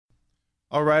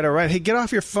All right. Hey, get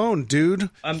off your phone, dude.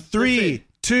 3,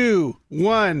 2,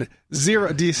 1,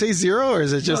 0. Do you say 0 or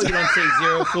is it just... No, you don't say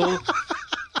 0, fool.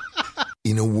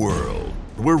 In a world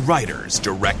where writers,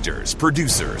 directors,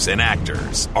 producers, and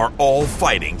actors are all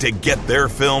fighting to get their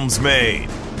films made,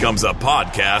 comes a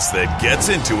podcast that gets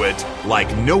into it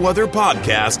like no other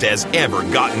podcast has ever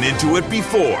gotten into it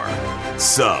before.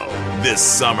 So, this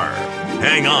summer,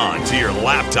 hang on to your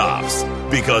laptops,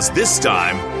 because this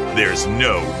time, there's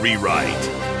no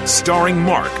rewrite. Starring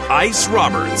Mark Ice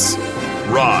Roberts,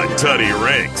 Rod Tuddy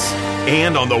Rinks,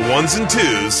 and on the ones and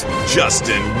twos,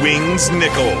 Justin Wings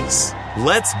Nichols.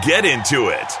 Let's get into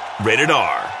it. Rated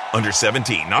R. Under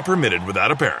 17. Not permitted without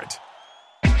a parent.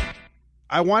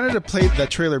 I wanted to play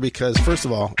that trailer because, first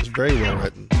of all, it's very well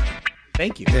written.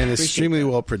 Thank you. And extremely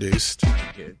well produced.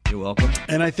 You're welcome.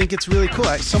 And I think it's really cool.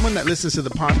 Someone that listens to the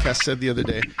podcast said the other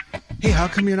day, hey, how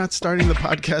come you're not starting the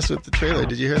podcast with the trailer?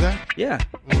 Did you hear that? Yeah.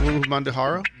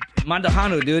 Mandaharo?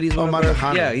 Mandahanu, dude. He's one of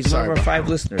our 5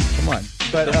 listeners. Come on.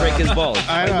 But, don't break his balls.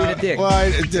 I know. A dick.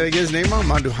 Well, did I get his name wrong?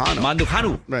 Manduhanu.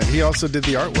 Manduhanu. Right. He also did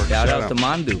the artwork. Shout out to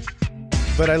Mandu.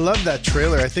 But I love that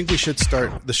trailer. I think we should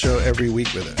start the show every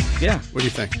week with it. Yeah. What do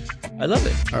you think? I love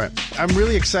it. All right. I'm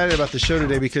really excited about the show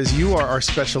today because you are our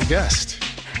special guest.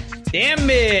 Damn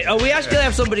it. Oh, we actually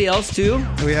have somebody else, too.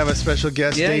 We have a special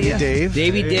guest, Davey Dave.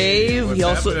 Davey Dave. What's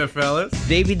happening, fellas?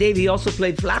 Davey Dave, he also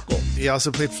played Flaco. He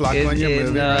also played Flaco in your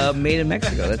movie. Right? Made in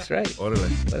Mexico. That's right.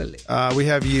 Orale. We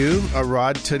have you,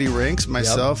 Rod Tuddy Rinks,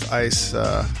 myself, Ice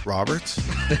Roberts.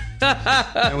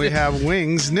 And we have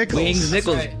Wings Nichols. Wings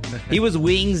Nichols. Right. He was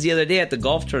Wings the other day at the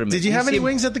golf tournament. Did you have any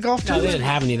wings at the golf tournament? No, they didn't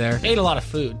have any there. Ate a lot of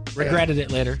food. Regretted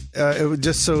it later. It was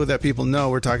just so that people know,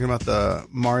 we're talking about the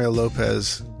Mario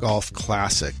Lopez Golf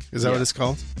Classic. Is that what it's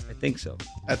called? I think so.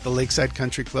 At the Lakeside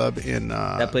Country Club in...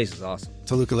 that place is awesome.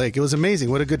 Toluca Lake. It was amazing.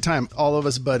 What a good time. All of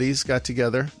us buddies got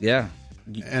together. Yeah.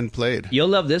 And played. You'll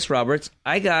love this, Roberts.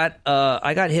 I got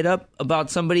hit up about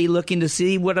somebody looking to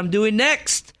see what I'm doing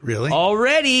next. Really?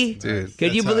 Already. Dude.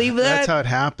 Can you believe that? That's how it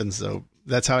happens, though.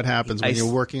 That's how it happens. When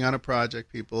you're working on a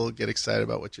project, people get excited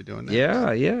about what you're doing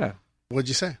next. Yeah. What'd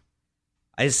you say?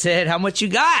 I said, how much you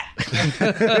got?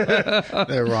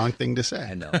 The wrong thing to say.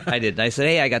 I know. I did. I said,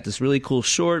 hey, I got this really cool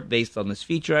short based on this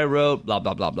feature I wrote, blah,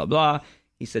 blah, blah, blah, blah.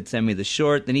 He said, send me the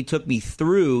short. Then he took me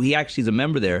through. He actually is a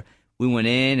member there. We went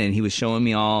in, and he was showing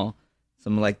me all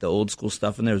some like the old school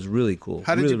stuff in there. It was really cool.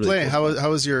 How did you play? Really cool. How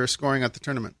was your scoring at the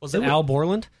tournament? Was it Al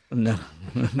Borland? No.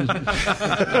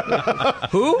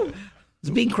 Who? It's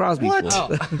Bing Crosby. What?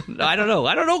 No, I don't know.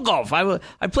 I don't know golf.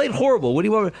 I played horrible. What do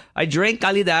you want? I drank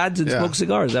Calidads and smoked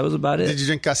cigars. That was about it. Did you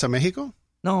drink Casa Mexico?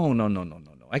 No.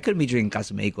 I couldn't be drinking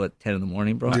Casa Mexico at 10 in the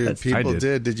morning, bro. Dude, people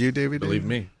did. Did you, David? Believe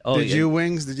me. Oh, did you,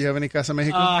 Wings? Did you have any Casa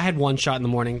Mexico? I had one shot in the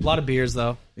morning. A lot of beers,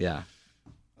 though. Yeah.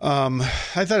 I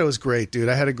thought it was great, dude.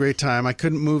 I had a great time. I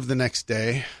couldn't move the next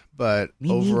day, but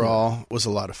overall, it was a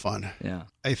lot of fun. Yeah.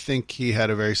 I think he had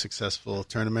a very successful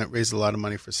tournament, raised a lot of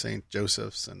money for St.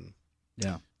 Joseph's, and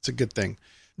it's a good thing.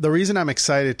 The reason I'm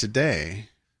excited today,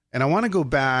 and I want to go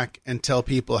back and tell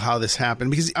people how this happened,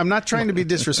 because I'm not trying to be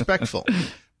disrespectful,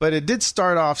 but it did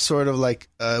start off sort of like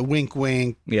wink,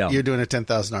 wink, you're doing a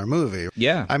 $10,000 movie.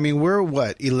 Yeah. I mean, we're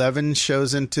 11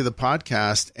 shows into the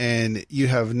podcast, and you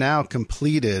have now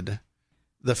completed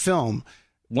the film.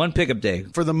 One pickup day.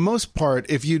 For the most part,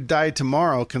 if you died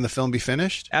tomorrow, can the film be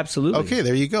finished? Absolutely. Okay,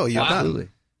 there you go. You're done. Absolutely.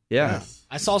 Yeah.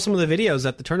 I saw some of the videos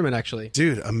at the tournament, actually.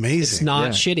 Dude, amazing. It's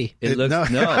not shitty. It looks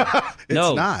It's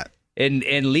not.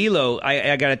 And Lilo,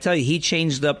 I got to tell you, he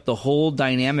changed up the whole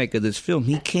dynamic of this film.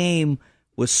 He came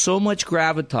with so much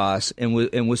gravitas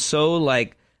and was so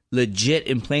like legit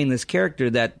in playing this character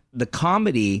that the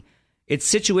comedy,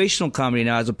 it's situational comedy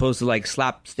now as opposed to like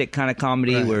slapstick kind of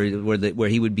comedy where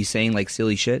he would be saying like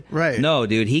silly shit. Right. No,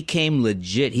 dude, he came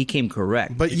legit. He came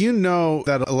correct. But you know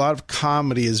that a lot of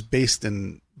comedy is based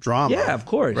in drama. Yeah, of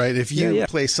course. Right? If you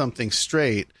play something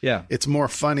straight, it's more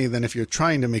funny than if you're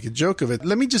trying to make a joke of it.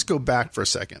 Let me just go back for a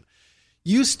second.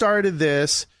 You started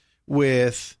this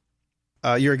with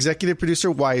your executive producer,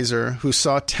 Weiser, who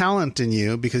saw talent in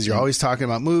you because you're always talking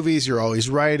about movies, you're always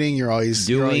writing, you're always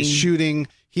shooting.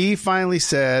 He finally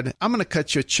said, I'm going to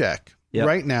cut you a check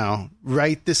right now,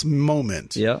 right this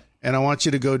moment. Yep. And I want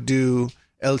you to go do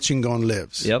El Chingon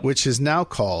Lives, which is now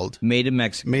called Made in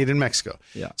Mexico. Made in Mexico.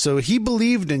 Yeah. So he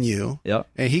believed in you,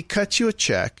 and he cut you a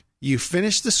check. You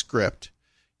finished the script.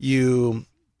 You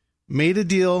made a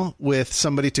deal with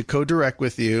somebody to co-direct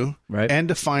with you and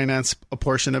to finance a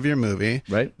portion of your movie.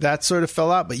 Right. That sort of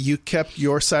fell out, but you kept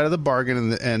your side of the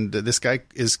bargain, and this guy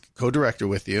is co-director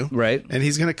with you. Right. And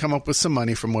he's going to come up with some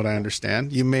money from what I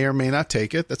understand. You may or may not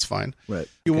take it. That's fine. Right.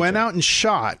 You went out and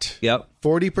shot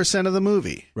 40% of the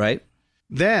movie. Right.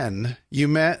 Then you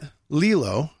met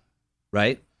Lilo.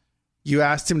 Right. You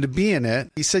asked him to be in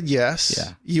it. He said yes.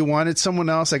 Yeah. You wanted someone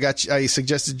else. I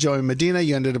suggested Joey Medina.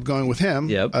 You ended up going with him.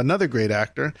 Yep. Another great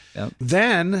actor. Yep.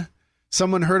 Then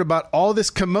someone heard about all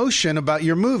this commotion about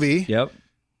your movie. Yep.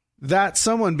 That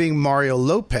someone being Mario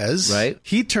Lopez. Right.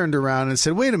 He turned around and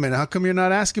said, wait a minute, how come you're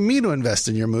not asking me to invest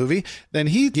in your movie? Then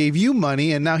he gave you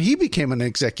money, and now he became an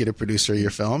executive producer of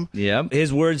your film. Yeah.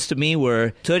 His words to me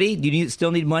were, Tootie, do you still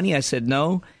need money? I said,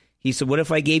 no. He said, what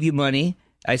if I gave you money?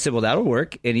 I said, well, that'll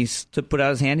work. And he put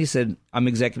out his hand. He said, I'm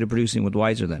executive producing with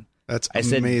Weiser then. That's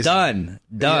amazing. I said,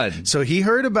 done. Yeah. So he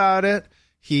heard about it.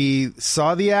 He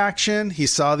saw the action. He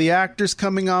saw the actors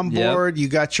coming on board. Yep. You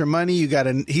got your money.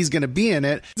 He's going to be in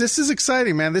it. This is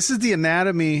exciting, man. This is the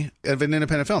anatomy of an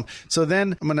independent film. So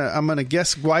then I'm gonna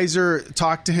guess Weiser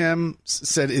talked to him,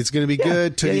 said it's going to be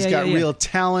good. Tootie's got real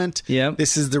talent. Yep.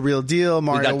 This is the real deal.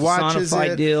 Mario watches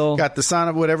it. Deal. Got the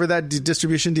Sonoff, whatever that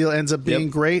distribution deal ends up being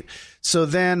great. So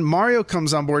then Mario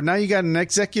comes on board. Now you got an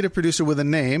executive producer with a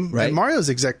name. Right. And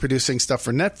Mario's exec producing stuff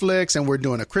for Netflix, and we're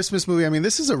doing a Christmas movie. I mean,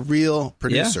 this is a real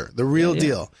producer, the real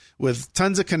deal, with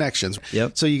tons of connections.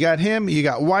 Yep. So you got him. You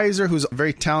got Weiser, who's a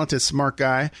very talented, smart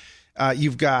guy.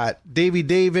 You've got Davy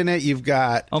Dave in it. You've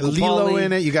got Uncle Lilo Paulie.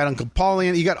 in it. You got Uncle Paulie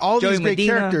in it. You got all Joey these great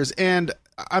Medina. characters. And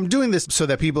I'm doing this so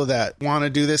that people that want to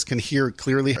do this can hear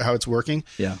clearly how it's working.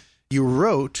 Yeah. You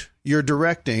wrote, you're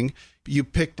directing, you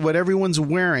picked what everyone's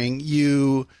wearing,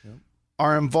 you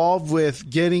are involved with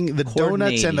getting the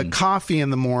donuts and the coffee in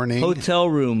the morning. Hotel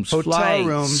rooms,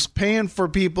 flights. Paying for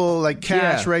people like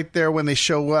cash right there when they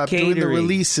show up, doing the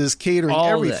releases, catering,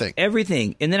 everything.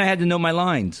 Everything. And then I had to know my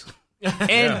lines.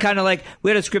 And kind of like, we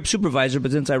had a script supervisor,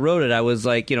 but since I wrote it, I was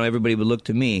like, everybody would look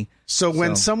to me. So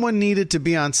when someone needed to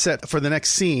be on set for the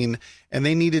next scene and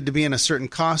they needed to be in a certain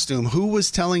costume, who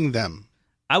was telling them?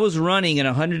 I was running in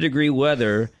 100-degree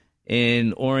weather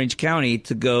in Orange County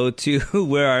to go to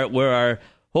where our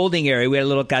holding area. We had a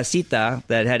little casita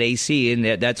that had AC,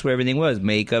 and that's where everything was: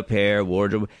 makeup, hair,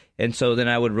 wardrobe. And so then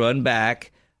I would run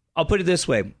back. I'll put it this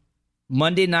way: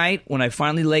 Monday night, when I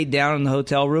finally laid down in the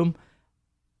hotel room,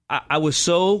 I was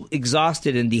so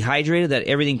exhausted and dehydrated that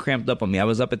everything cramped up on me. I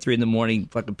was up at 3 a.m,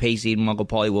 fucking pacing, and Uncle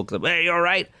Paulie woke up. Hey, you all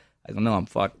right? I go, no, I'm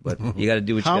fucked, but you got to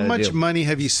do what you got to do. How much money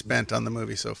have you spent on the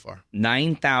movie so far?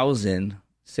 $9,600.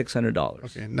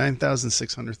 Okay,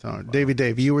 $9,600. Wow.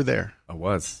 Dave, you were there. I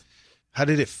was. How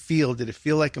did it feel? Did it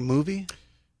feel like a movie?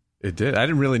 It did. I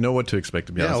didn't really know what to expect,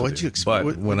 to be honest with you. What'd you expect?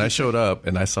 But when I showed up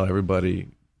and I saw everybody,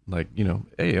 like,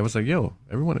 hey, I was like, yo,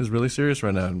 everyone is really serious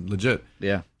right now, legit.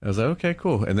 Yeah. I was like, okay,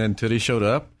 cool. And then Tootie showed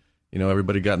up.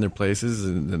 Everybody got in their places,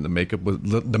 and the makeup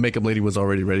lady was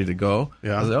already ready to go.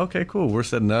 Yeah. I was like, okay, cool. We're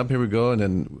setting up. Here we go. And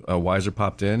then Weiser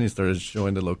popped in. He started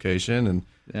showing the location, and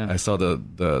I saw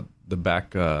the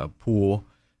back pool.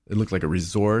 It looked like a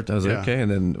resort. I was like, okay.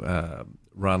 And then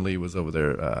Ron Lee was over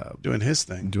there doing his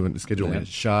thing, scheduling his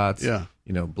shots. Yeah.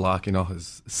 Blocking all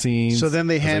his scenes. So then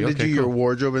they handed you your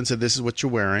wardrobe and said, this is what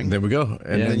you're wearing. There we go.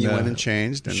 And then you went and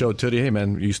changed. And showed Tootie, hey,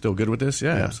 man, are you still good with this?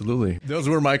 Yeah, absolutely. Those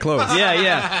were my clothes.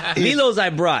 Yeah. Lilo's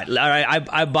I brought. All right,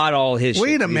 I bought all his shit.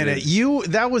 Wait a minute.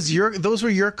 Those were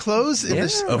your clothes? Yeah.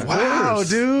 Wow,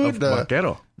 dude.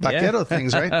 Vaquero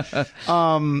things, right?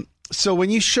 So when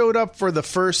you showed up for the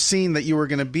first scene that you were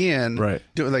going to be in, right?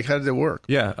 How did it work?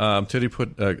 Yeah, Tootie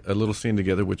put a little scene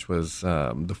together, which was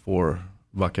the 4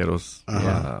 vaqueros.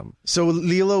 So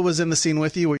Lilo was in the scene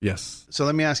with you? Yes. So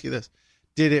let me ask you this.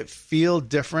 Did it feel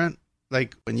different?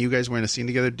 Like when you guys were in a scene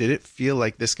together, did it feel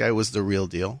like this guy was the real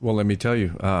deal? Well, let me tell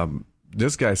you,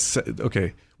 this guy said,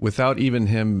 okay, without even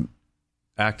him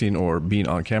acting or being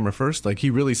on camera first, like he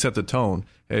really set the tone.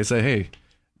 Hey, say, hey,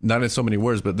 not in so many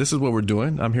words, but this is what we're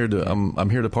doing. I'm here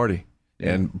to party.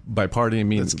 Yeah. And by partying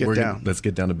means let's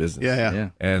get down to business. Yeah.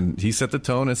 And he set the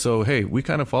tone. And so, hey, we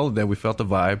kind of followed that. We felt the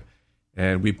vibe.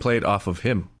 And we played off of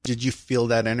him. Did you feel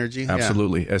that energy?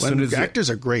 Absolutely. Yeah. Actors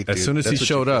are great, dude. As soon as he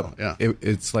showed up,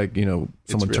 it's like,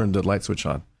 someone turned the light switch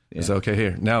on. Yeah. It's like, okay,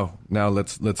 here, now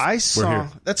let's we're here.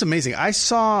 That's amazing. I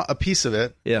saw a piece of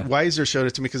it. Yeah. Weiser showed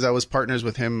it to me because I was partners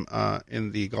with him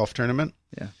in the golf tournament.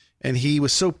 Yeah. And he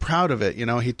was so proud of it.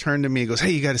 He turned to me and goes,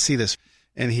 hey, you got to see this.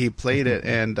 And he played it.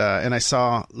 And I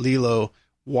saw Lilo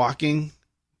walking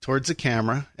towards the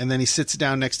camera. And then he sits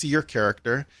down next to your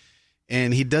character.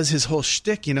 and he does his whole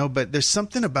shtick, but there's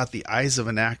something about the eyes of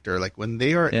an actor, like when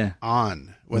they are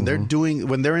when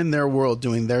they're in their world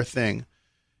doing their thing,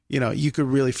 you could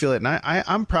really feel it. And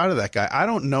I'm proud of that guy. I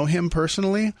don't know him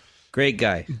personally. Great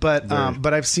guy. But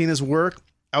I've seen his work.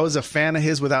 I was a fan of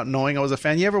his without knowing I was a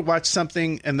fan. You ever watch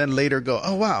something and then later go,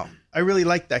 oh, wow, I really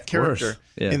like that character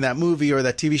in that movie or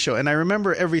that TV show. And I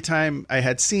remember every time I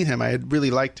had seen him, I had really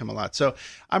liked him a lot. So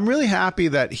I'm really happy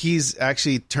that he's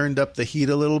actually turned up the heat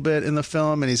a little bit in the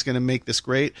film and he's going to make this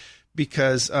great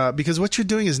because what you're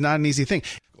doing is not an easy thing.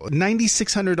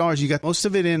 $9,600. You got most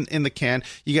of it in the can.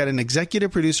 You got an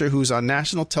executive producer who's on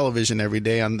national television every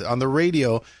day, on the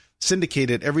radio,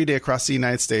 syndicated every day across the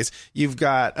United States. You've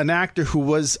got an actor who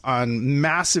was on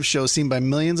massive shows seen by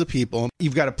millions of people.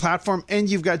 You've got a platform, and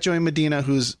you've got Joey Medina,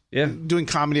 who's doing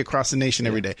comedy across the nation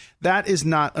every day. That is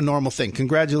not a normal thing.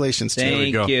 Congratulations to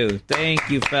you. Thank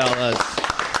you, fellas.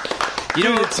 You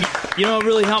know what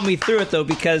really helped me through it, though,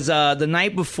 because the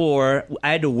night before, I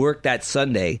had to work that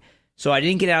Sunday. So I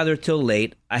didn't get out of there till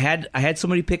late. I had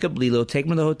somebody pick up Lilo, take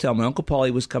him to the hotel. My Uncle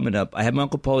Paulie was coming up. I had my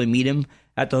Uncle Paulie meet him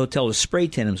at the hotel to spray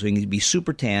tan him so he could be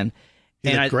super tan.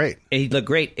 He looked great. He looked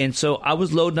great. And so I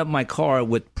was loading up my car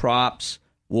with props,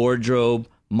 wardrobe,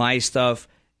 my stuff,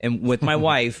 and with my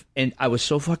wife. And I was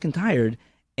so fucking tired.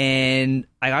 And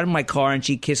I got in my car and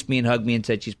she kissed me and hugged me and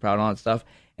said she's proud of all that stuff.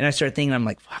 And I started thinking, I'm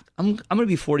like, fuck, I'm going to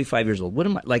be 45 years old. What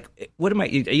am I?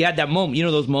 You had that moment,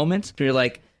 those moments where you're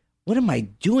like, what am I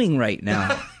doing right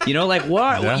now? Like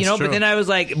what? That's true. But then I was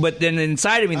like, but then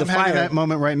inside of me, I'm having that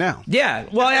moment right now. Yeah,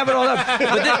 well, I have it all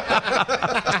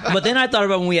up. But then I thought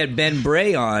about when we had Ben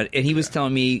Bray on, and he was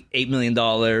telling me $8 million,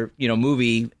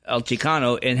 movie El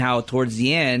Chicano, and how towards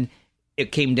the end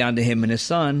it came down to him and his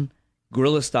son,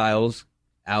 Guerrilla Styles,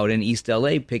 out in East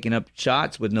LA picking up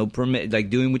shots with no permit, like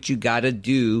doing what you got to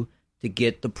do to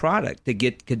get the product, to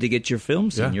get your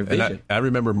films in your vision. And I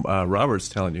remember Roberts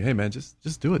telling you, hey, man,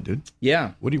 just do it, dude.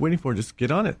 Yeah. What are you waiting for? Just get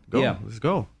on it. Go. Yeah. Let's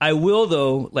go. I will,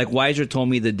 though, like Weiser told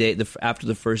me after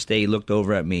the first day, he looked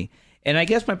over at me. And I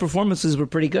guess my performances were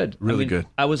pretty good. Really good.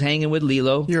 I was hanging with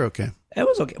Lilo. You're okay. It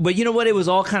was okay. But you know what? It was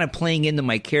all kind of playing into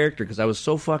my character because I was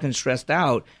so fucking stressed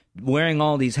out wearing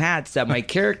all these hats that my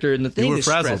character and the thing is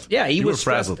frazzled. Yeah, he was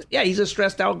frazzled. Yeah, he's a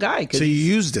stressed out guy. So you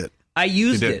used it. I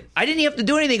used it. I didn't have to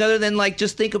do anything other than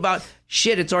just think about,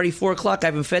 shit, it's already 4 o'clock. I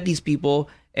haven't fed these people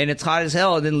and it's hot as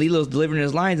hell. And then Lilo's delivering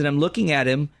his lines and I'm looking at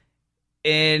him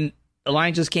and the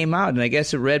line just came out and I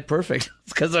guess it read perfect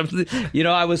because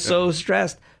I was so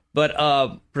stressed.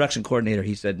 But production coordinator,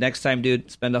 he said, next time, dude,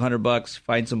 spend $100,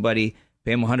 find somebody,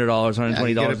 pay him $100,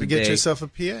 $120 a day. Get yourself a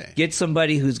PA. Get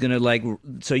somebody who's going to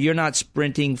so you're not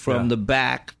sprinting from the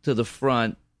back to the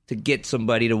front to get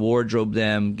somebody to wardrobe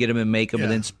them, get them in makeup, and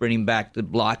then sprinting back to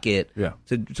block it,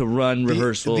 to run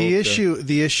rehearsal. The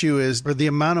issue is for the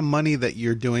amount of money that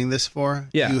you're doing this for,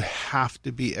 you have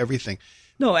to be everything.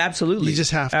 No, absolutely. You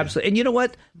just have to. Absolutely. And you know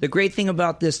what? The great thing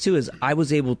about this, too, is I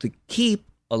was able to keep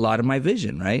a lot of my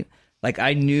vision, right? Like,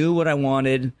 I knew what I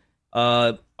wanted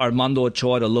Armando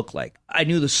Ochoa to look like. I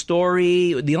knew the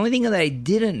story. The only thing that I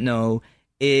didn't know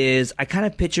is I kind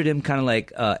of pictured him kind of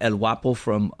like El Guapo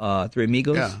from Three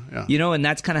Amigos, and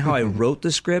that's kind of how I wrote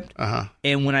the script.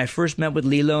 And when I first met with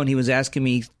Lilo and he was asking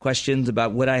me questions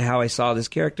about how I saw this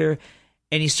character,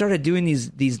 and he started doing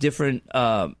these different,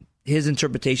 his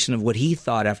interpretation of what he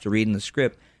thought after reading the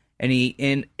script. And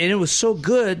it was so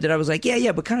good that I was like,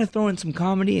 yeah, but kind of throw in some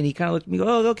comedy. And he kind of looked at me and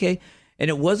go, oh, okay. And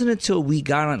it wasn't until we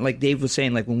got on, like Dave was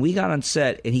saying, like when we got on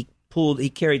set and he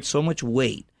carried so much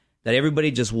weight that everybody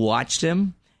just watched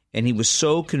him, and he was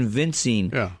so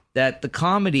convincing that the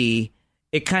comedy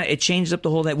it changed up the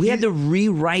whole night. We had to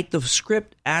rewrite the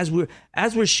script as we're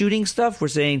shooting stuff. We're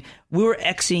saying we were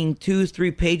Xing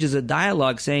 2-3 pages of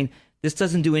dialogue, saying this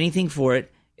doesn't do anything for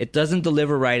it. It doesn't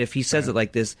deliver right. If he says it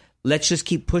like this, let's just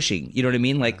keep pushing. You know what I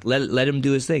mean? Like let him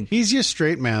do his thing. He's your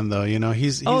straight man, though.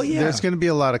 He's there's going to be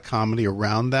a lot of comedy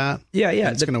around that. Yeah.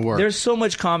 It's going to work. There's so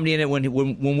much comedy in it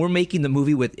when we're making the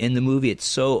movie within the movie. It's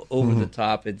so over the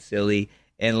top and silly.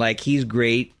 And like he's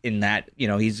great in that, he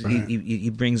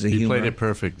brings the humor. He played it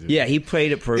perfect. Dude. Yeah, he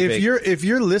played it perfect. If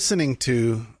you're listening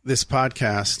to this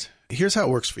podcast, here's how it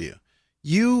works for you.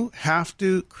 You have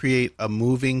to create a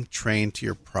moving train to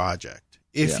your project.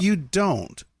 If you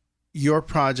don't, your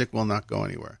project will not go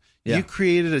anywhere. Yeah. You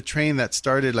created a train that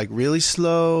started like really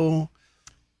slow.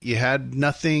 You had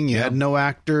nothing. You had no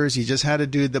actors. You just had a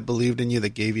dude that believed in you,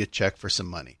 that gave you a check for some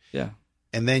money. Yeah.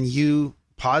 And then you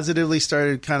positively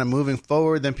started kind of moving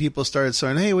forward. Then people started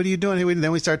saying, hey, what are you doing? Hey,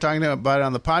 then we started talking about it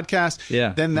on the podcast.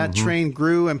 Yeah. Then that train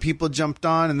grew and people jumped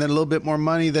on, and then a little bit more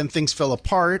money. Then things fell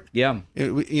apart. Yeah.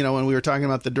 When we were talking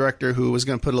about the director who was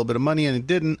going to put a little bit of money in and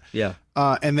didn't. Yeah.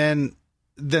 And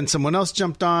then someone else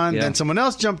jumped on, then someone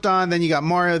else jumped on, then you got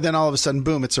Mario, then all of a sudden,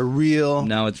 boom, it's a real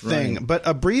now it's thing. running. But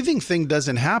a breathing thing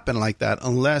doesn't happen like that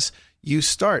unless you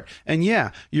start. And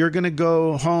yeah, you're going to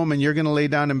go home and you're going to lay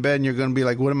down in bed and you're going to be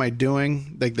like, what am I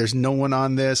doing? Like, there's no one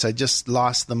on this. I just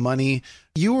lost the money.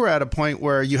 You were at a point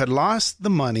where you had lost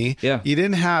the money. Yeah. You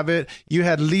didn't have it. You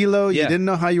had Lilo. Yeah. You didn't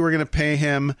know how you were going to pay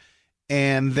him.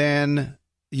 And then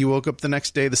you woke up the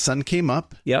next day, the sun came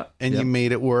up. Yeah. And you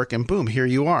made it work, and boom, here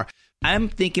you are. I'm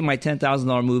thinking my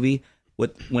 $10,000 movie,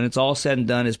 when it's all said and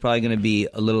done, is probably going to be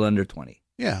a little under 20.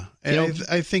 Yeah, and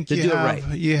I think to do it right.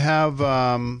 You have,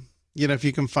 if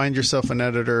you can find yourself an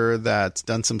editor that's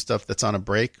done some stuff that's on a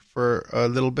break for a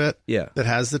little bit, that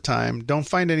has the time. Don't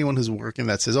find anyone who's working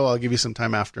that says, "Oh, I'll give you some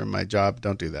time after my job."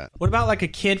 Don't do that. What about like a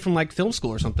kid from like film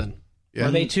school or something? Yeah.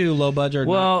 Are they too low budget? Or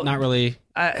Well, not really.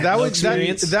 That's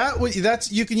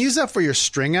you can use that for your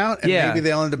string out, and maybe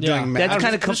they'll end up doing math. That's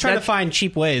kind of I'm just trying to find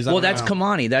cheap ways. Well, that's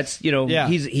Kamani. That's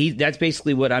that's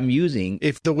basically what I'm using.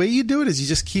 If the way you do it is you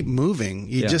just keep moving,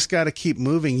 you just got to keep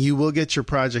moving. You will get your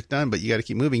project done, but you got to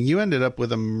keep moving. You ended up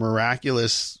with a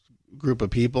miraculous group of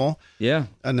people. Yeah,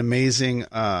 an amazing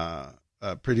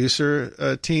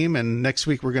producer team, and next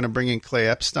week we're going to bring in Clay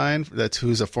Epstein,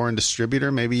 who's a foreign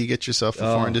distributor. Maybe you get yourself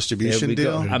a foreign distribution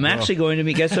deal. I'm actually going to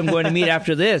meet. Guess who I'm going to meet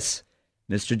after this?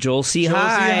 Mr. Joel C.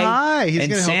 High. He's and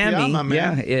going to Sammy. help you out, my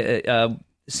man. Yeah,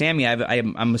 Sammy.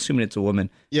 I'm assuming it's a woman.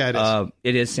 Yeah, it is.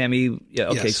 It is Sammy. Yeah.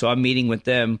 Okay, Yes. so I'm meeting with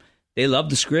them. They love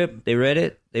the script. They read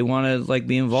it. They want to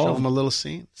be involved. Show them a little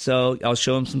scene. So I'll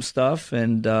show them some stuff,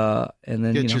 and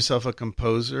then get yourself a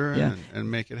composer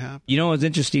and make it happen. You know what's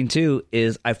interesting too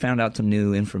is I found out some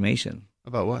new information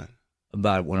About what?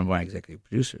 about one of my executive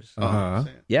producers. Uh-huh.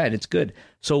 Yeah, and it's good.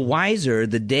 So Weiser,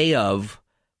 the day of,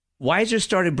 Weiser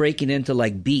started breaking into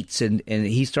like beats, and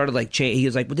he started he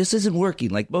was like, "Well, this isn't working."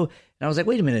 Like, well, and I was like,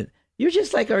 "Wait a minute, you're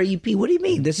just like our EP. What do you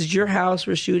mean? This is your house.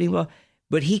 We're shooting." Well,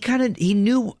 but I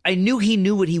knew he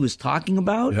knew what he was talking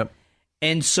about. Yep.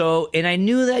 And I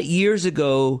knew that years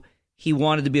ago he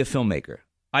wanted to be a filmmaker.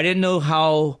 I didn't know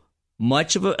how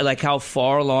much of how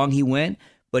far along he went,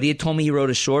 but he had told me he wrote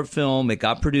a short film, it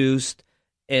got produced,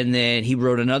 and then he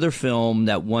wrote another film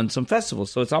that won some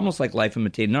festivals. So it's almost like life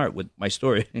imitating art with my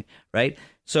story, right?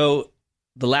 So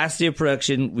the last day of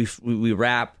production, we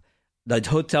wrap. The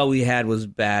hotel we had was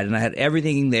bad, and I had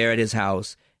everything there at his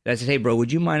house. And I said, "Hey, bro,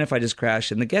 would you mind if I just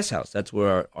crashed in the guest house?" That's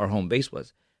where our home base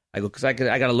was. I go, because I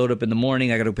got to load up in the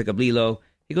morning. I got to pick up Lilo.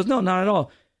 He goes, "No, not at all."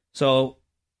 So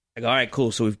I go, "All right,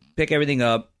 cool." So we pick everything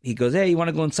up. He goes, "Hey, you want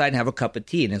to go inside and have a cup of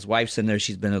tea?" And his wife's in there.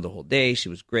 She's been there the whole day. She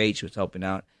was great. She was helping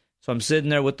out. So I'm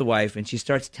sitting there with the wife, and she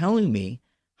starts telling me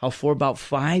how for about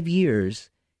 5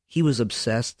 years he was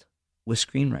obsessed with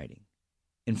screenwriting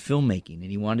and filmmaking,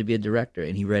 and he wanted to be a director,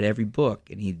 and he read every book,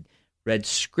 and he read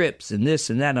scripts and this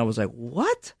and that. And I was like,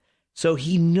 "What?" So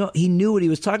he knew what he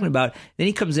was talking about. Then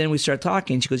he comes in, we start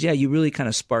talking. She goes, "Yeah, you really kind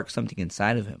of sparked something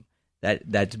inside of him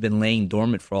that's been laying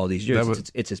dormant for all these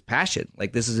years. It's his passion.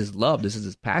 Like, this is his love. This is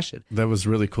his passion." That was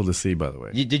really cool to see, by the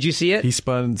way. Did you see it? He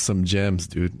spun some gems,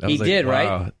 dude. He did, wow.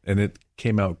 right? And it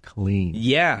came out clean.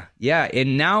 Yeah.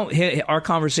 And now our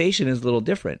conversation is a little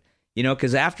different,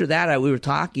 because after that we were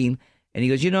talking, and he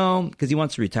goes, because he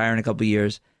wants to retire in a couple of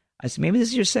years. I said, "Maybe this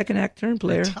is your second act turn,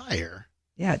 player." Retire?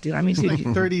 Yeah, dude. I mean, he's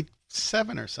like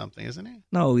 37 or something, isn't he?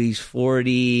 No, he's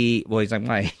 40. Well, he's like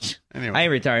my age. Anyway. I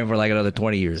ain't retiring for like another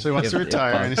 20 years. So he wants to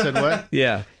retire, and he said, "What?"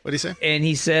 Yeah. What did he say? And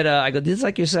he said, "I go, this is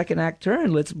like your second act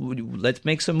turn. Let's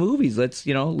make some movies. Let's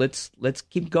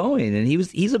keep going." And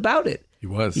he's about it. He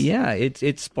was. Yeah,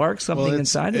 it sparked something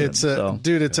inside of him.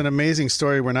 Dude, it's an amazing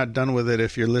story. We're not done with it.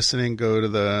 If you're listening, go to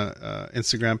the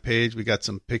Instagram page. We got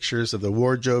some pictures of the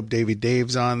wardrobe. Davey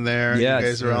Dave's on there. Yes, you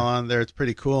guys are all on there. It's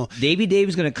pretty cool. Davey Dave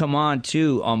is going to come on,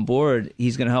 too, on board.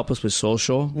 He's going to help us with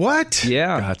social. What?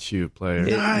 Yeah. Got you, player.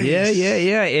 Nice.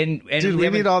 Yeah. And dude, we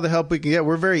need all the help we can get.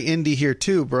 We're very indie here,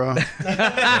 too, bro. This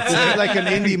is like an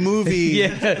indie movie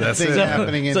thing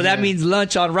happening in So that here. means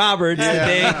lunch on Roberts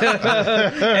today.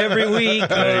 Every week.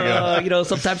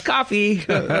 Sometimes coffee.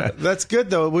 That's good,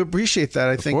 though. We appreciate that.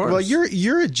 I think. course. Well,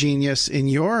 you're a genius in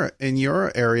your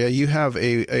area. You have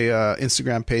a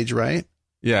Instagram page, right?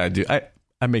 Yeah, dude.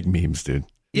 I make memes, dude.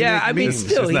 Yeah, I mean, memes.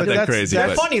 still, It's not that crazy. They're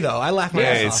but funny though. I laugh my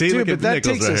ass off. see, Dude, look but at that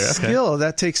Nichols takes right a here. skill.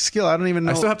 That takes skill. I don't even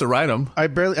know. I still have to write them. I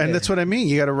barely, and that's what I mean.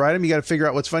 You got to write them. You got to figure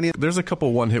out what's funny. There's a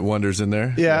couple one-hit wonders in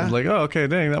there. Yeah. I'm like, oh, okay,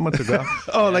 dang, that one took off.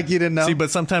 Oh, like you didn't know. See, but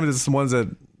sometimes it's the ones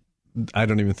that I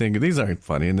don't even think these aren't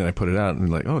funny, and then I put it out and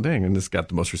like, oh dang, and this got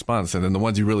the most response. And then the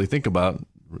ones you really think about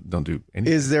don't do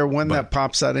anything. Is there one that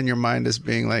pops out in your mind as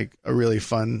being like a really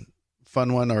fun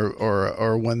one,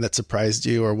 or one that surprised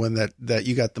you, or one that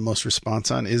you got the most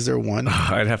response on? Is there one?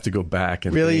 I'd have to go back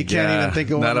and really think, you can't even think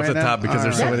of one not off right the now? top because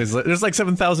there's so many. There's like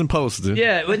 7,000 posts, dude.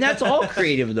 Yeah, but that's all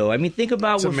creative, though. I mean, think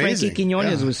about It's what amazing. Frankie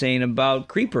Quinones was saying about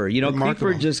Creeper. You know, Remarkable.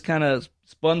 Creeper just kind of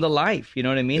spun to life. You know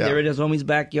what I mean? Yeah. They're in his homie's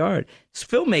backyard. It's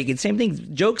filmmaking, same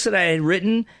thing. Jokes that I had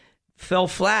written fell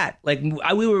flat. Like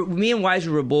me and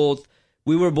Weiser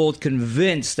were both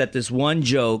convinced that this one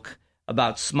joke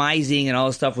about smizing and all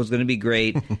this stuff was going to be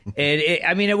great. And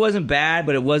it wasn't bad,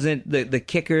 but it wasn't the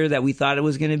kicker that we thought it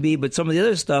was going to be. But some of the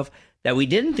other stuff that we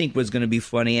didn't think was going to be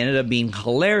funny ended up being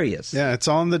hilarious. Yeah, it's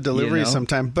all in the delivery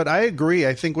sometimes. But I agree.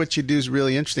 I think what you do is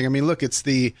really interesting. I mean, look,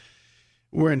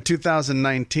 we're in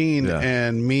 2019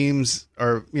 and memes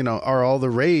are all the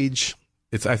rage.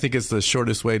 I think it's the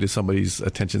shortest way to somebody's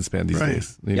attention span these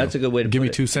days. That's a good way to give put me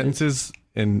it. 2 sentences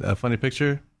in a funny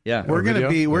picture. Yeah, We're gonna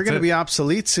video. be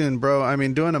obsolete soon, bro. I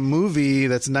mean, doing a movie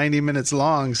that's 90 minutes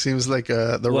long seems like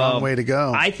the wrong way to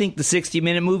go. I think the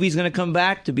 60-minute movie is going to come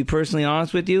back. To be personally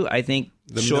honest with you, I think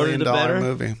the shorter the $1 million better.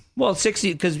 movie. Well,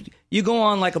 60 because you go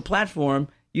on like a platform,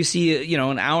 you see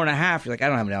an hour and a half. You're like, I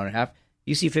don't have an hour and a half.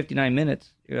 You see 59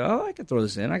 minutes. You're like, oh, I can throw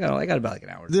this in. I got about like an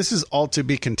hour. This is all to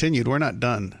be continued. We're not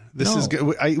done. This is good.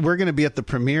 We're going to be at the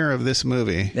premiere of this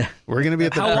movie. We're going to be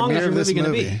at the How long premiere is of your this movie gonna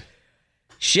movie. be?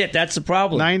 Shit, that's the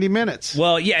problem. 90 minutes.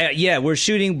 Well, yeah, we're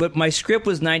shooting, but my script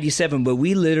was 97, but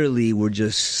we literally were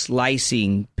just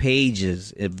slicing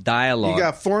pages of dialogue. You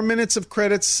got 4 minutes of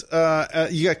credits.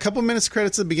 You got a couple minutes of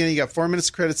credits at the beginning. You got 4 minutes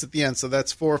of credits at the end. So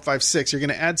that's 4, 5, 6. You're going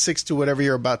to add 6 to whatever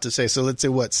you're about to say. So let's say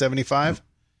what, 75?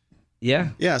 Yeah.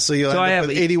 Yeah. So you'll end up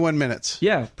with 81 minutes.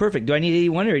 Yeah, perfect. Do I need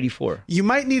 81 or 84? You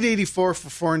might need 84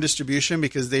 for foreign distribution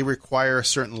because they require a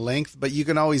certain length, but you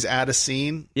can always add a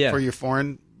scene for your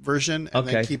foreign version and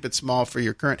then keep it small for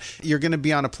your current. You're going to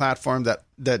be on a platform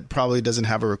that probably doesn't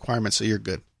have a requirement, so you're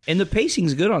good. And the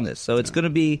pacing's good on this, so it's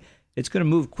going to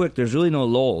move quick. There's really no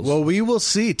lulls. Well, we will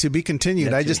see. To be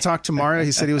continued. I just talked to Mario.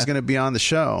 He said he was going to be on the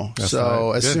show.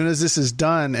 So as soon as this is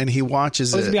done and he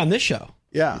watches he's going to be on this show.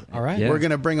 Yeah. All right. We're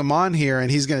going to bring him on here,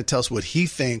 and he's going to tell us what he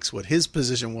thinks, what his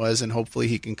position was, and hopefully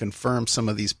he can confirm some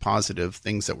of these positive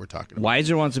things that we're talking about.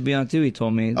 Weiser wants to be on too, he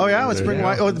told me. Oh, yeah? Let's bring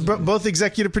both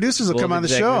executive producers will come on the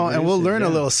show, and we'll learn a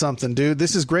little something, dude.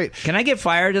 This is great. Can I get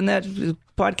fired in that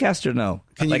podcast or no?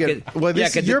 Can you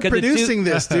you're producing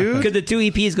this, dude. Could the two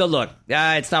EPs go, look,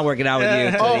 it's not working out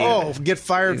with you. Get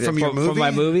fired from your movie? From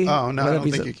my movie? Oh, no, I don't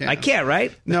think you can. I can't,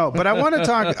 right? No, but I want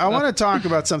to talk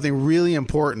about something really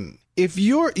important. If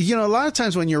you're, a lot of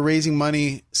times when you're raising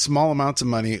money, small amounts of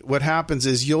money, what happens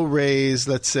is you'll raise,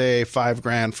 let's say,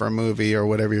 $5,000 for a movie or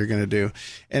whatever you're going to do.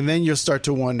 And then you'll start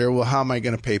to wonder, well, how am I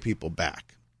going to pay people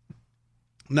back?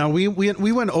 Now, we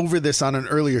went over this on an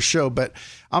earlier show, but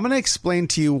I'm going to explain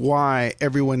to you why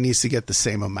everyone needs to get the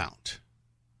same amount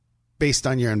based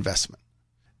on your investment.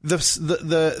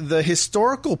 The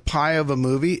historical pie of a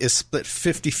movie is split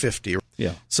 50-50.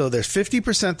 Yeah. So there's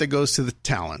 50% that goes to the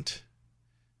talent,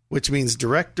 which means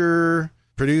director,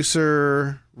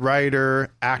 producer,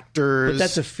 writer, actors. But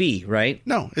that's a fee, right?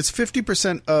 No, it's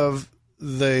 50% of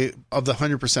the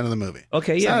 100% of the movie.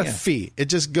 Okay, it's yeah, not a fee. It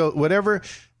just goes whatever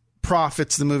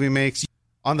profits the movie makes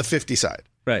on the 50 side.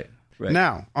 Right.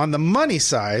 Now, on the money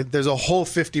side, there's a whole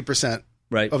 50%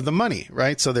 of the money,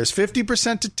 right? So there's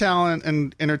 50% to talent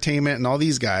and entertainment and all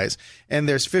these guys, and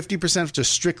there's 50% to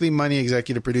strictly money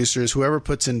executive producers, whoever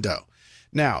puts in dough.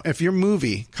 Now, if your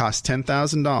movie costs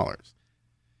 $10,000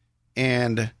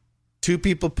 and 2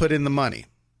 people put in the money,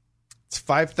 it's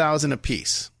 $5,000 a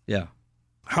piece. Yeah.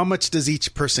 How much does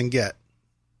each person get?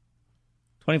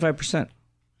 25%.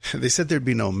 They said there'd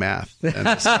be no math. I'm good.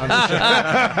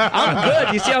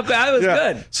 You see how good I was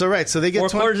good. So they get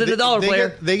 $4/4 of the dollar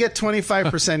player. They get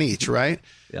 25% each, right?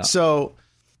 Yeah. So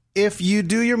if you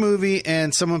do your movie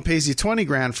and someone pays you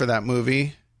 $20,000 for that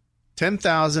movie,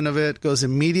 10,000 of it goes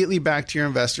immediately back to your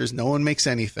investors. No one makes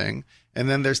anything. And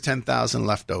then there's 10,000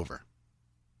 left over.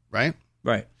 Right?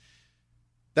 Right.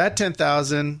 That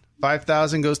 10,000,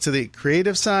 5,000 goes to the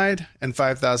creative side and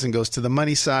 5,000 goes to the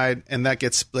money side. And that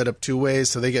gets split up 2 ways.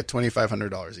 So they get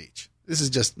 $2,500 each. This is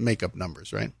just make up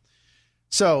numbers, right?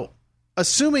 So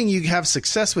assuming you have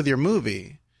success with your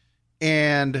movie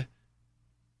and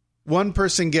one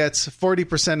person gets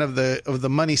 40% of the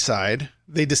money side,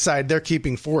 they decide they're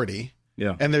keeping 40,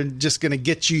 and they're just going to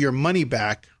get you your money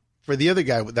back for the other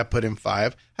guy that put in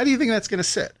 5. How do you think that's going to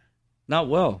sit? Not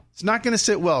well. It's not going to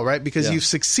sit well, right? Because you've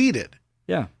succeeded.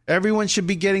 Yeah. Everyone should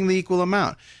be getting the equal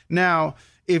amount. Now,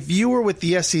 if you were with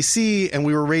the SEC and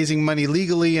we were raising money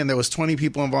legally and there was 20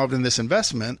 people involved in this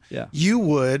investment, you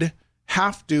would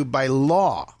have to, by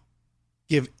law,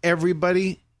 give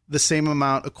everybody the same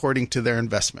amount according to their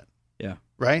investment. Yeah.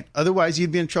 Right? Otherwise,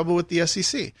 you'd be in trouble with the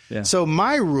SEC. Yeah. So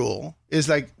my rule is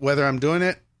like, whether I'm doing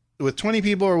it with 20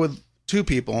 people or with 2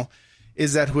 people,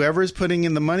 is that whoever is putting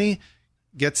in the money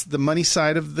gets the money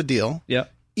side of the deal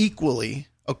equally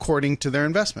according to their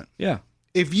investment. Yeah.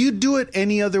 If you do it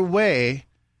any other way,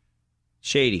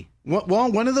 shady.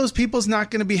 Well, one of those people's not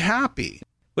going to be happy.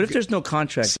 What if there's no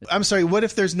contract? I'm sorry, what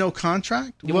if there's no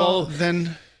contract? Well,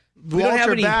 then we don't have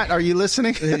Walter any... Bat, are you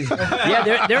listening?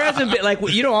 Yeah, there hasn't been, like,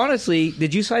 honestly,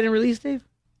 did you sign and release, Dave?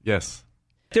 Yes.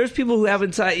 There's people who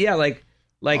haven't signed, like.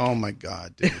 Oh my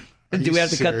God, dude. Do we have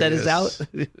to cut that out?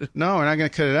 No, we're not going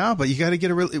to cut it out, but you got to get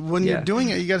when you're doing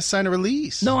it, you got to sign a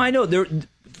release. No, I know.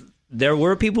 There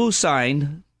were people who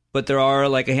signed, but there are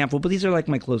like a handful. But these are like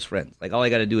my close friends. Like, all I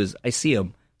got to do is I see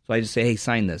them. So I just say, hey,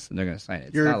 sign this, and they're going to sign it.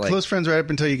 It's You're close friends right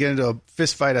up until you get into a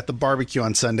fist fight at the barbecue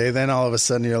on Sunday. Then all of a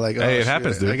sudden you're like, oh, hey, it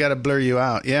happens, dude. I got to blur you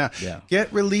out. Yeah.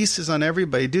 Get releases on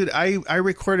everybody. Dude, I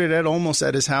recorded Ed almost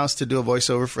at his house to do a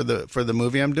voiceover for the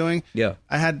movie I'm doing. Yeah.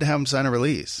 I had to have him sign a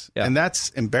release. Yeah. And that's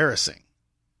embarrassing.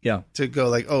 Yeah. To go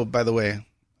like, oh, by the way,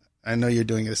 I know you're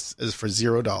doing this is for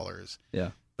 $0.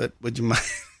 Yeah. But would you mind...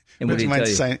 And what did he tell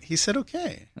you? Sign? He said,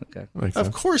 okay. Okay.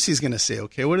 Of course he's going to say,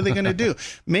 okay. What are they going to do?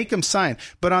 Make him sign.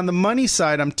 But on the money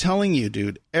side, I'm telling you,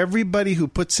 dude, everybody who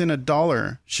puts in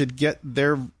 $1 should get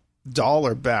their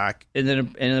dollar back. And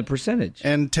then a percentage.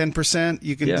 And 10%,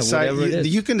 you can decide.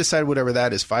 You can decide whatever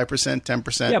that is, 5%,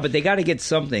 10%. Yeah, but they got to get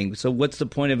something. So what's the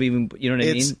point of even, you know what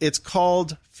I mean? It's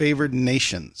called favored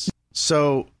nations.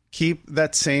 So keep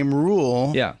that same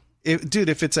rule. Yeah. Dude,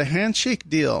 if it's a handshake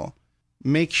deal,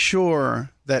 make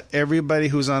sure that everybody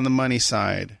who's on the money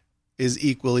side is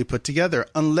equally put together,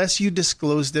 unless you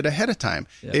disclosed it ahead of time.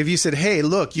 Yeah. If you said, hey,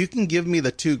 look, you can give me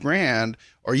the $2,000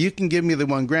 or you can give me the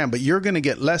 $1,000, but you're going to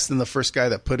get less than the first guy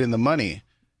that put in the money.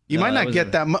 You might not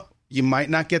get that you might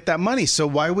not get that money. So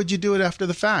why would you do it after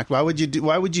the fact? Why would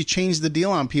you change the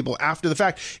deal on people after the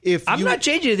fact? I'm not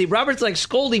changing anything. Robert's like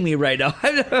scolding me right now.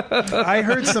 I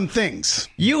heard some things.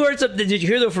 You heard something. Did you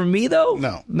hear that from me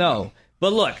though? No.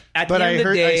 But look, at the end of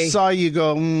the day, I saw you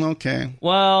go, okay.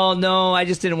 Well, no, I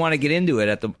just didn't want to get into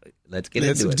it. Let's get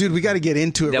into it. Dude, we got to get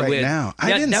into it right now.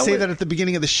 I didn't say that at the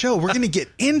beginning of the show. We're going to get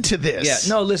into this.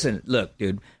 Yeah, no, listen, look,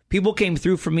 dude. People came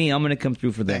through for me. I'm going to come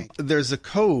through for them. There's a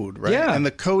code, right? Yeah. And the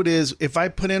code is, if I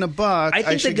put in $1,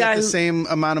 I should get the same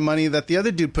amount of money that the other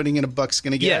dude putting in $1 is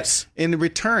going to get in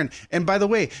return. And by the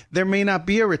way, there may not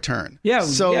be a return. Yeah.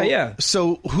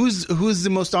 So who's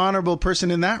the most honorable person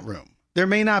in that room? There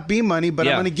may not be money, but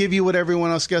I'm going to give you what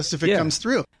everyone else gets if it comes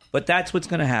through. But that's what's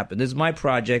going to happen. This is my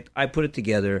project. I put it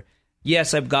together.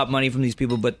 Yes, I've got money from these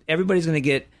people, but everybody's going to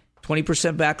get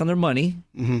 20% back on their money,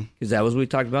 because that was what we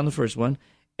talked about in the first one.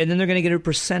 And then they're going to get a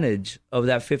percentage of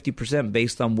that 50%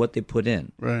 based on what they put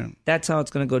in. Right. That's how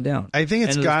it's going to go down. I think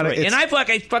it's got to. And I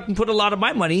fucking put a lot of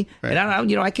my money, and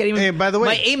I can't even. Hey, by the way,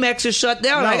 my Amex is shut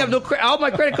down. I have no credit. All my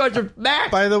credit cards are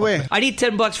back. By the way, I need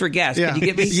 $10 for gas. Can you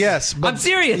get me? Yes, I'm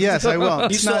serious. Yes, I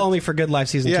will. You still owe me for Good Life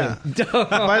season 2.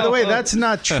 By the way, that's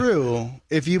not true.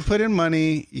 If you put in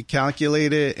money, you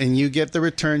calculate it, and you get the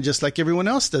return just like everyone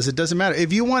else does. It doesn't matter.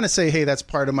 If you want to say, hey, that's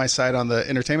part of my side on the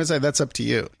entertainment side, that's up to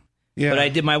you. Yeah. But I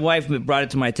did. My wife brought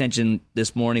it to my attention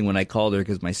this morning when I called her,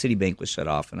 because my Citibank was shut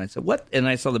off, and I said, "What?" And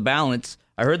I saw the balance.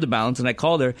 I heard the balance, and I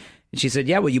called her, and she said,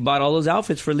 "Yeah, well, you bought all those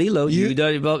outfits for Lilo. You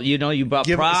bought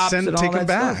props and all take that them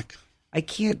back. Stuff. I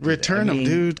can't return them,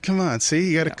 dude. Come on,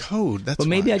 see, you got a code. That's. But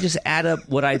maybe I just add up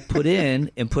what I put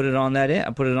in and put it on that end.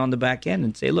 I put it on the back end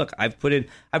and say, look, I've probably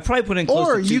put in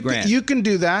close to $2,000. You can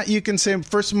do that. You can say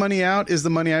first money out is the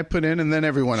money I put in, and then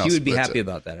everyone else. She would be happy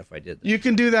about that if I did that. You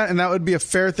can do that, and that would be a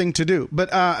fair thing to do.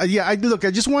 But I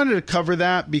just wanted to cover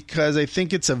that because I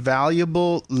think it's a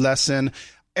valuable lesson.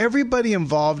 Everybody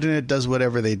involved in it does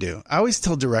whatever they do. I always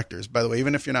tell directors, by the way,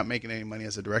 even if you're not making any money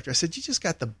as a director, I said, you just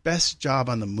got the best job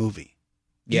on the movie.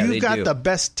 Yeah, you got the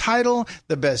best title,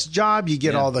 the best job. You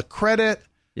get all the credit.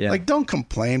 Yeah. Like, don't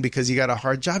complain because you got a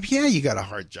hard job. Yeah, you got a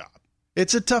hard job.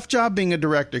 It's a tough job being a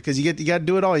director because you got to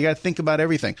do it all. You got to think about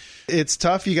everything. It's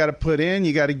tough. You got to put in.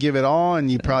 You got to give it all, and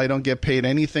you probably don't get paid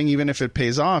anything. Even if it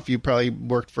pays off, you probably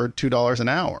worked for $2 an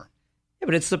hour. Yeah,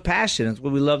 but it's the passion. It's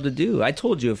what we love to do. I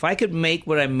told you, if I could make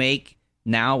what I make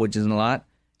now, which isn't a lot,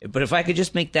 but if I could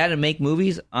just make that and make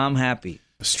movies, I'm happy.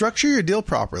 Structure your deal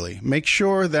properly. Make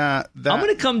sure that I'm going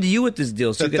to come to you with this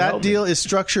deal so that deal is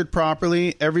structured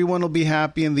properly. Everyone will be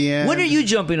happy in the end. When are you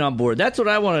jumping on board? That's what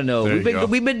I want to know.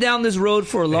 We've been down this road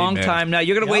for a long time now.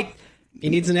 You're going to wait. He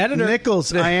needs an editor.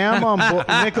 Nichols, I am on board.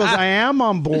 Nichols, I am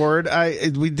on board.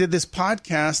 We did this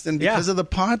podcast, and because of the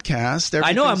podcast,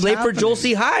 I know I'm late for Joel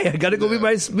C. High. I got to go be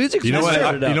my music. You know what?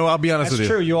 I'll be honest with you.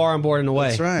 That's true. You are on board in a way.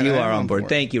 That's right. You are on board.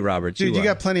 Thank you, Robert. Dude, you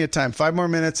got plenty of time. 5 more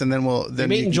minutes, and then we'll. Then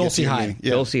meeting Joel C. High.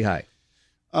 Yeah. Joel C. High.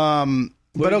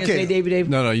 But okay, say, Dave.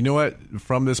 No. You know what?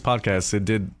 From this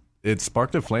podcast, it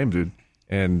sparked a flame, dude.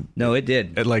 And no, it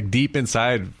did. It, like deep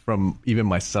inside from even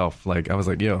myself, like I was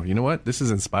like, "Yo, you know what? This is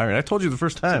inspiring." I told you the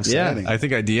first time. Yeah, I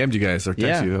think I DM'd you guys or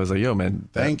texted you. I was like, "Yo, man,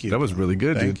 thank you. That was really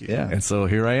good, Thank dude." you. Yeah. And so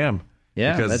here I am.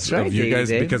 Yeah, because that's right. of you guys,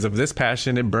 Dave. because of this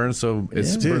passion, it burns so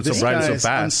burns Dude, so bright and so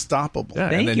fast. Unstoppable. Yeah,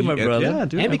 Thank you, my brother. Yeah,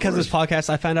 dude, And because of this podcast,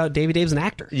 I found out Davey Dave's an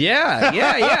actor. Yeah.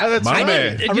 That's My right.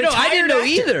 man. I didn't know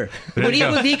either. When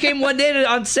he came one day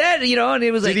on set, and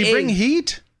it was Did like, he bring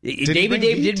heat? Dave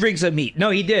did bring some heat. No,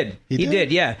 he did. He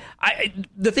did. Yeah.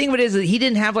 The thing of it is that he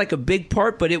didn't have like a big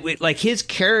part, but it like his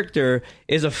character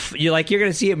is you're going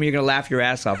to see him and you're going to laugh your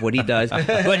ass off what he does.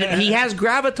 But he has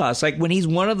gravitas. Like when he's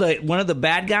one of the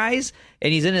bad guys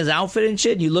and he's in his outfit and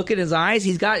shit, and you look at his eyes,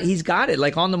 he's got it.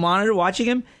 Like on the monitor watching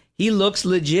him, he looks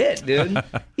legit, dude.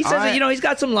 He says that, he's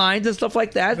got some lines and stuff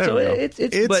like that. So it's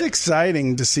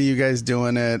exciting to see you guys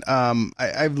doing it.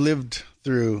 I've lived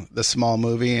through the small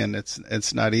movie, and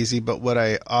it's not easy. But what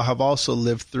I have also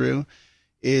lived through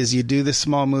is you do this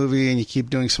small movie and you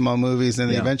keep doing small movies,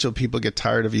 and eventually people get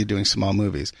tired of you doing small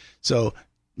movies. So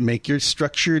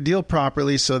structure your deal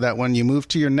properly so that when you move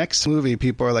to your next movie,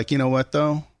 people are like, you know what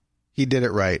though? He did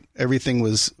it right. Everything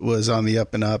was on the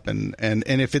up and up, and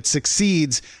if it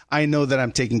succeeds, I know that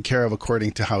I'm taken care of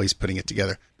according to how he's putting it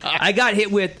together. I got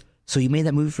hit with, so you made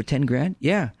that movie for $10,000?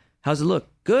 Yeah. How's it look?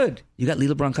 Good. You got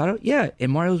Lila Brancato? Yeah.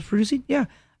 And Mario's producing? Yeah.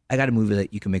 I got a movie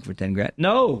that you can make for $10,000.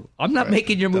 No, I'm not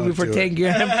making your movie for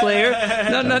 $10,000, player.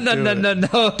 No.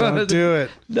 Don't do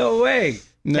it. No way.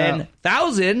 No.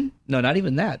 10,000? No, not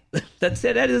even that. That's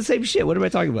it. That is the same shit. What am I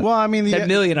talking about? Well, I mean, 10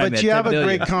 million. But you have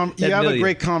a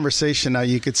great conversation now.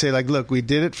 You could say like, look, we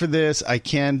did it for this. I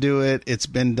can do it. It's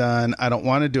been done. I don't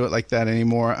want to do it like that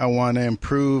anymore. I want to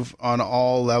improve on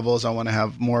all levels. I want to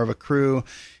have more of a crew.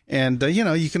 And,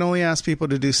 you can only ask people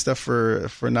to do stuff for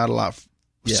not a lot,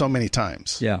 so many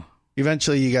times. Yeah.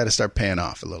 Eventually, you got to start paying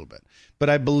off a little bit. But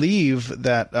I believe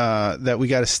that we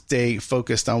got to stay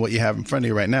focused on what you have in front of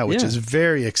you right now, which is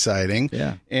very exciting.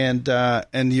 Yeah.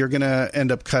 And you're going to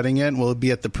end up cutting it. We'll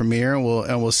be at the premiere, and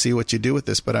we'll see what you do with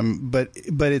this. But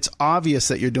it's obvious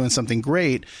that you're doing something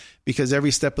great, because every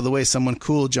step of the way, someone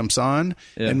cool jumps on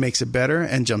and makes it better,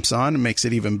 and jumps on and makes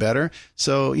it even better.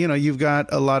 So, you've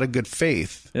got a lot of good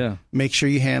faith. Yeah. Make sure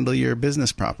you handle your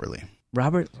business properly.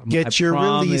 Robert, get your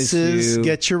releases.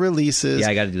 Yeah,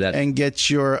 I got to do that. And get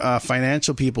your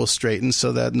financial people straightened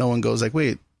so that no one goes like,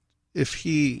 wait, if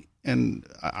he and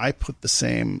I put the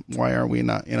same, why are we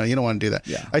not? You don't want to do that.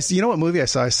 Yeah. You know what movie I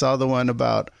saw? I saw the one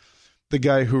about the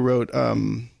guy who wrote A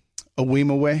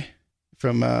Weemaway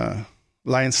from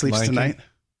Lion Sleeps Tonight.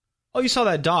 Oh, you saw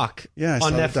that doc? Yeah,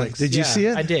 on Netflix. Did you see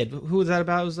it? I did. Who was that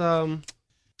about? It was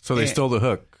So they stole the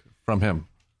hook from him.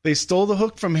 They stole the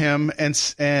hook from him and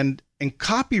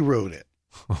copywrote it.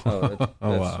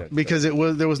 Wow. Because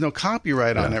there was no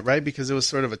copyright on it, right? Because it was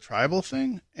sort of a tribal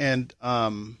thing. And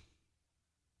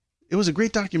it was a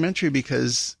great documentary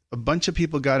because a bunch of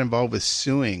people got involved with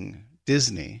suing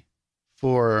Disney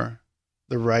for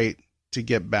the right to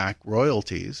get back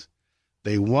royalties.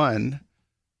 They won.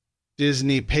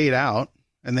 Disney paid out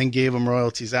and then gave them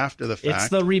royalties after the fact. It's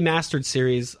the remastered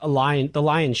series, The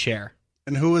Lion's Share.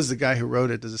 And who was the guy who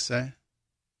wrote it? Does it say?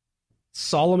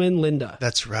 Solomon Linda.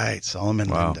 That's right, Solomon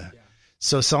Linda. Yeah.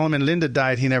 So Solomon Linda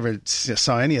died. He never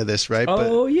saw any of this, right?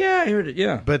 Oh, yeah, I heard it.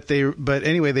 Yeah. But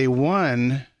anyway, they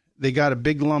won. They got a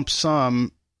big lump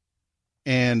sum,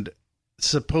 and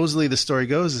supposedly the story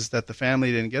goes is that the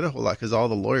family didn't get a whole lot because all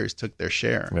the lawyers took their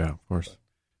share. Yeah, of course.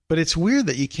 But it's weird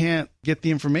that you can't get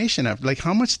the information after. Like,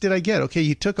 how much did I get? Okay,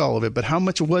 you took all of it, but how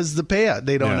much was the payout?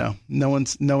 They don't know.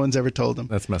 No one's ever told them.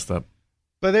 That's messed up.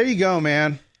 But there you go,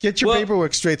 man. Get your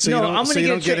paperwork straight so you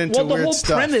don't get into weird stuff.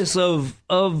 The whole premise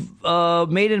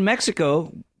of Made in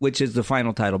Mexico, which is the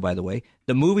final title, by the way,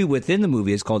 the movie within the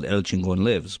movie is called El Chingon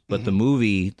Lives. But the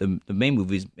movie, the main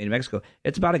movie is Made in Mexico.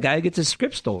 It's about a guy who gets his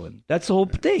script stolen. That's the whole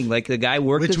thing. Like the guy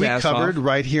worked his ass off. Which we covered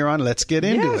right here on Let's Get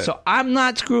Into It. So I'm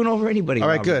not screwing over anybody. All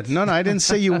right, Robert. Good. No, I didn't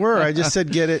say you were. I just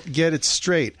said get it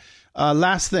straight.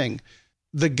 Last thing.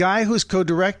 The guy who's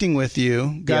co-directing with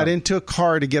you got into a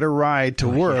car to get a ride to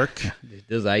work. Yeah.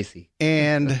 This is icy.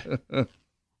 And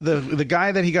the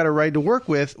guy that he got a ride to work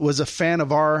with was a fan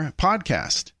of our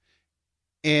podcast.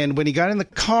 And when he got in the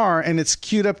car, and it's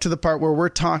queued up to the part where we're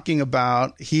talking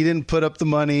about he didn't put up the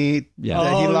money,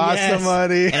 that he lost the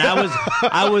money, and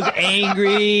I was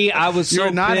angry. I was so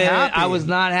not pissed. happy. I was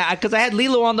not happy because I had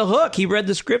Lilo on the hook. He read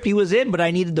the script, he was in, but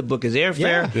I needed to book his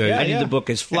airfare. I needed to book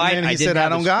his flight. And he said, "I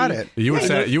don't got it." You were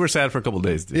sad. You were sad for a couple of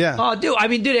days, dude. Yeah. Oh, dude! I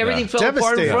mean, dude, everything fell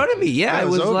apart in front of me. Yeah, it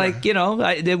was over. like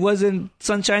it wasn't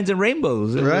sunshines and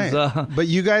rainbows. It was, but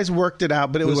you guys worked it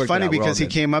out. But it was funny because he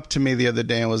good. came up to me the other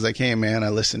day and was like, "Hey, man,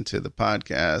 I listened to the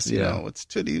podcast. You know, it's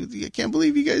Tootie. I can't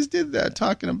believe you guys did that,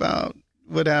 talking about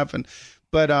what happened."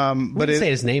 But we didn't say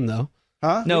his name though.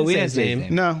 Huh? No, we didn't say his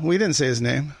name. No, we didn't say his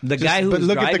name. The guy who But was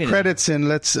look at the driving credits in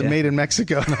Made in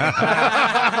Mexico.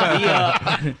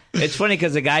 It's funny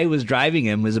because the guy who was driving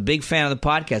him was a big fan of the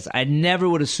podcast. I never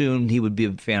would assume he would be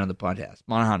a fan of the podcast,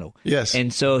 Manahano. Yes.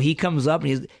 And so he comes up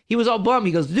and he was all bummed.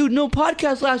 He goes, "Dude, no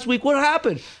podcast last week. What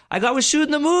happened? I was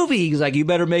shooting the movie." He's like, "You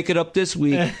better make it up this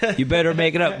week. You better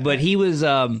make it up." But he was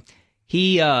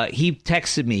he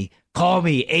texted me, "Call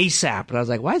me ASAP." And I was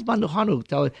like, "Why is Manahano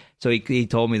telling?" So he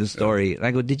told me the story. And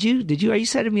I go, "Did you? Are you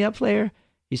setting me up, Flair?"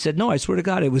 He said, "No, I swear to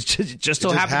God, it was just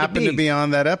so happened to be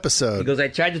on that episode." He goes, "I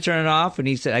tried to turn it off," and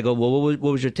he said, "I go, well, what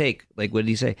was your take? Like, what did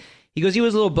he say?" He goes, "He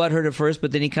was a little butthurt at first,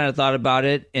 but then he kind of thought about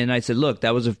it." And I said, "Look,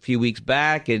 that was a few weeks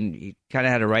back, and he kind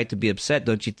of had a right to be upset,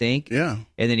 don't you think?" Yeah.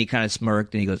 And then he kind of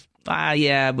smirked, and he goes,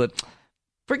 "Yeah, but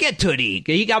forget Tootie."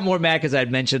 He got more mad because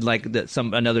I'd mentioned like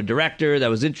another director that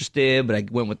was interested, but I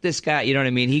went with this guy. You know what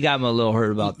I mean? He got him a little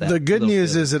hurt about that. The good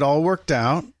news is it all worked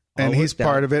out. And he's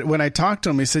part of it. When I talked to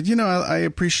him, he said, I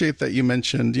appreciate that you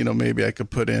mentioned, maybe I could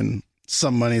put in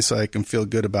some money so I can feel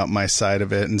good about my side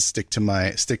of it and stick to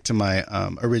my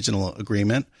original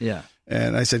agreement. Yeah.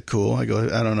 And I said, cool. I go,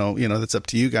 I don't know, that's up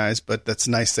to you guys, but that's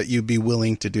nice that you'd be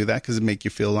willing to do that because it make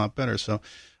you feel a lot better. So,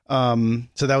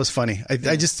 so that was funny.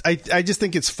 I just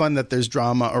think it's fun that there's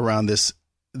drama around this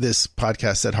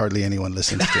podcast that hardly anyone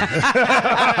listens to.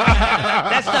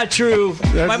 That's not true.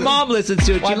 My mom listens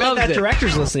to it. She loves that it.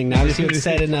 Director's listening now to see what's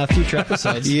said in future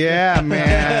episodes. Yeah,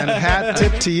 man. Hat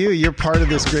tip to you. You're part of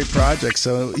this great project.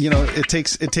 So, it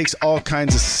takes all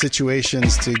kinds of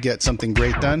situations to get something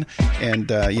great done. And,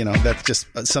 that's just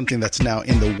something that's now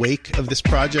in the wake of this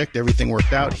project. Everything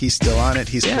worked out. He's still on it.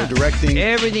 He's co-directing.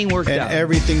 Everything worked out. And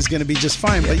everything's going to be just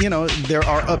fine. But, there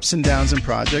are ups and downs in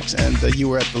projects. And you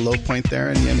were at the low point there.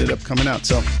 And you ended up coming out.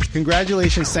 So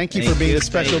congratulations. Thank you for being a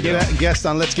special guest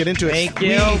on Let's Get Into It. Thank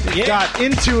you. We got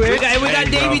into it. We got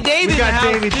Davey Dave. We got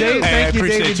Davey Dave. Thank you,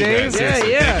 Davey Dave. Yeah.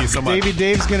 Thank you so much. Davey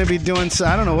Dave's going to be doing,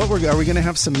 I don't know, are we going to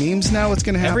have some memes now? What's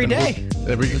going to happen? Every day.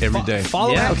 Every day.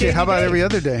 Follow Yeah. Okay, how about every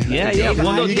other day? Yeah.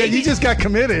 Well, You just got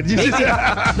committed.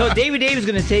 No, Davey Dave is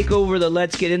going to take over the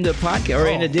Let's Get Into podcast, or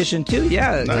in addition to,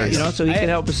 Nice. so he can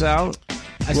help us out.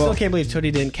 I still can't believe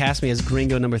Tootie didn't cast me as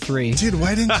Gringo number 3. Dude,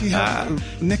 why didn't you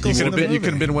have Nichols You in the movie? could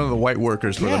have been one of the white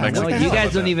workers for the No, Mexican. you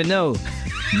guys don't even know.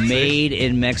 Made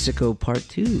in Mexico Part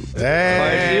 2.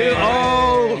 Hey.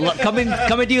 Oh, coming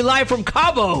to you live from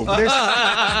Cabo.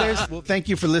 Well, thank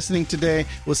you for listening today.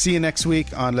 We'll see you next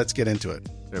week on Let's Get Into It.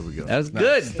 There we go. That was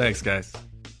good. Thanks, guys.